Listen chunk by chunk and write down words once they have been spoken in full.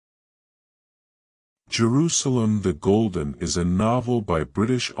Jerusalem the Golden is a novel by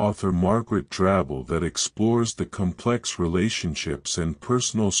British author Margaret Drabble that explores the complex relationships and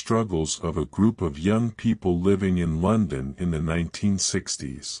personal struggles of a group of young people living in London in the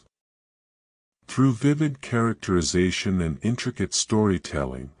 1960s. Through vivid characterization and intricate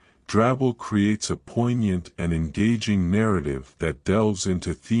storytelling, Drabble creates a poignant and engaging narrative that delves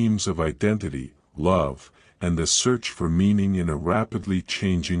into themes of identity, love, and the search for meaning in a rapidly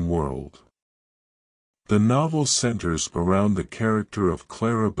changing world. The novel centers around the character of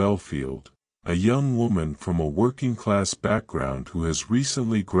Clara Belfield, a young woman from a working-class background who has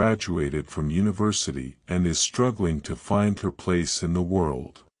recently graduated from university and is struggling to find her place in the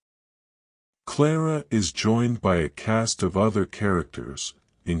world. Clara is joined by a cast of other characters,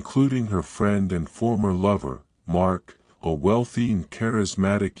 including her friend and former lover, Mark, a wealthy and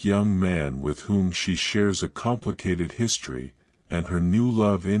charismatic young man with whom she shares a complicated history, and her new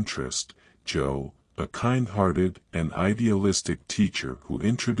love interest, Joe, a kind-hearted and idealistic teacher who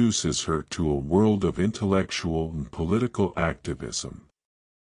introduces her to a world of intellectual and political activism.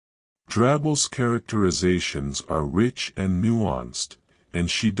 Drabble's characterizations are rich and nuanced,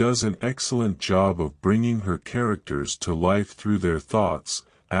 and she does an excellent job of bringing her characters to life through their thoughts,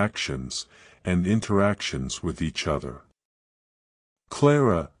 actions, and interactions with each other.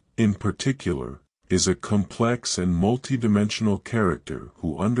 Clara, in particular, is a complex and multidimensional character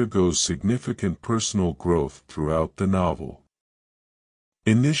who undergoes significant personal growth throughout the novel.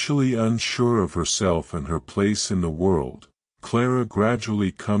 Initially unsure of herself and her place in the world, Clara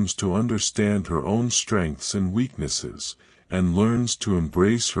gradually comes to understand her own strengths and weaknesses, and learns to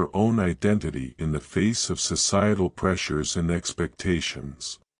embrace her own identity in the face of societal pressures and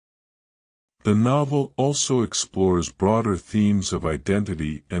expectations. The novel also explores broader themes of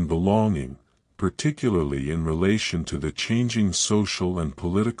identity and belonging, particularly in relation to the changing social and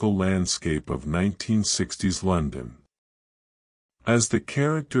political landscape of 1960s London. As the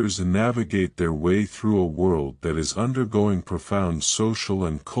characters navigate their way through a world that is undergoing profound social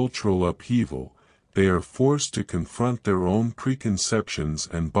and cultural upheaval, they are forced to confront their own preconceptions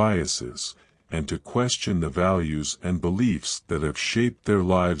and biases, and to question the values and beliefs that have shaped their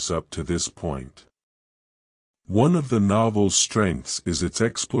lives up to this point. One of the novel's strengths is its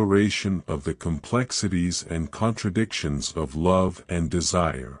exploration of the complexities and contradictions of love and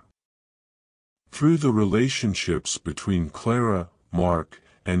desire. Through the relationships between Clara, Mark,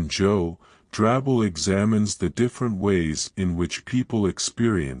 and Joe, Drabble examines the different ways in which people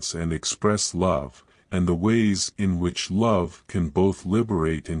experience and express love, and the ways in which love can both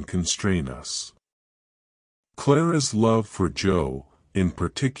liberate and constrain us. Clara's love for Joe, in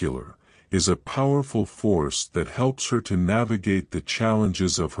particular, is a powerful force that helps her to navigate the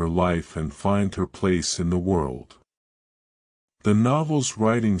challenges of her life and find her place in the world. The novel's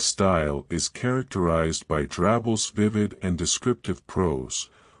writing style is characterized by Drabble's vivid and descriptive prose,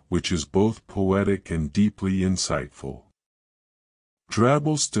 which is both poetic and deeply insightful.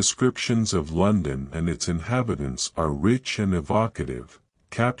 Drabble's descriptions of London and its inhabitants are rich and evocative,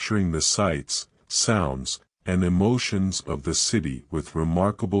 capturing the sights, sounds, and emotions of the city with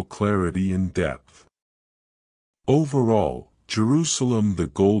remarkable clarity and depth. Overall, Jerusalem the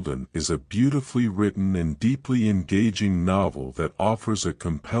Golden is a beautifully written and deeply engaging novel that offers a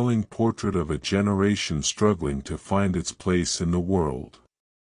compelling portrait of a generation struggling to find its place in the world.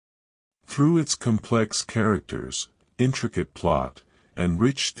 Through its complex characters, intricate plot, and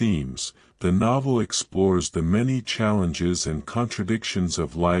rich themes, the novel explores the many challenges and contradictions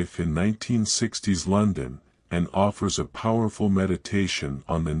of life in 1960s London, and offers a powerful meditation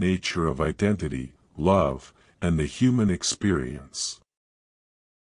on the nature of identity, love, and the human experience.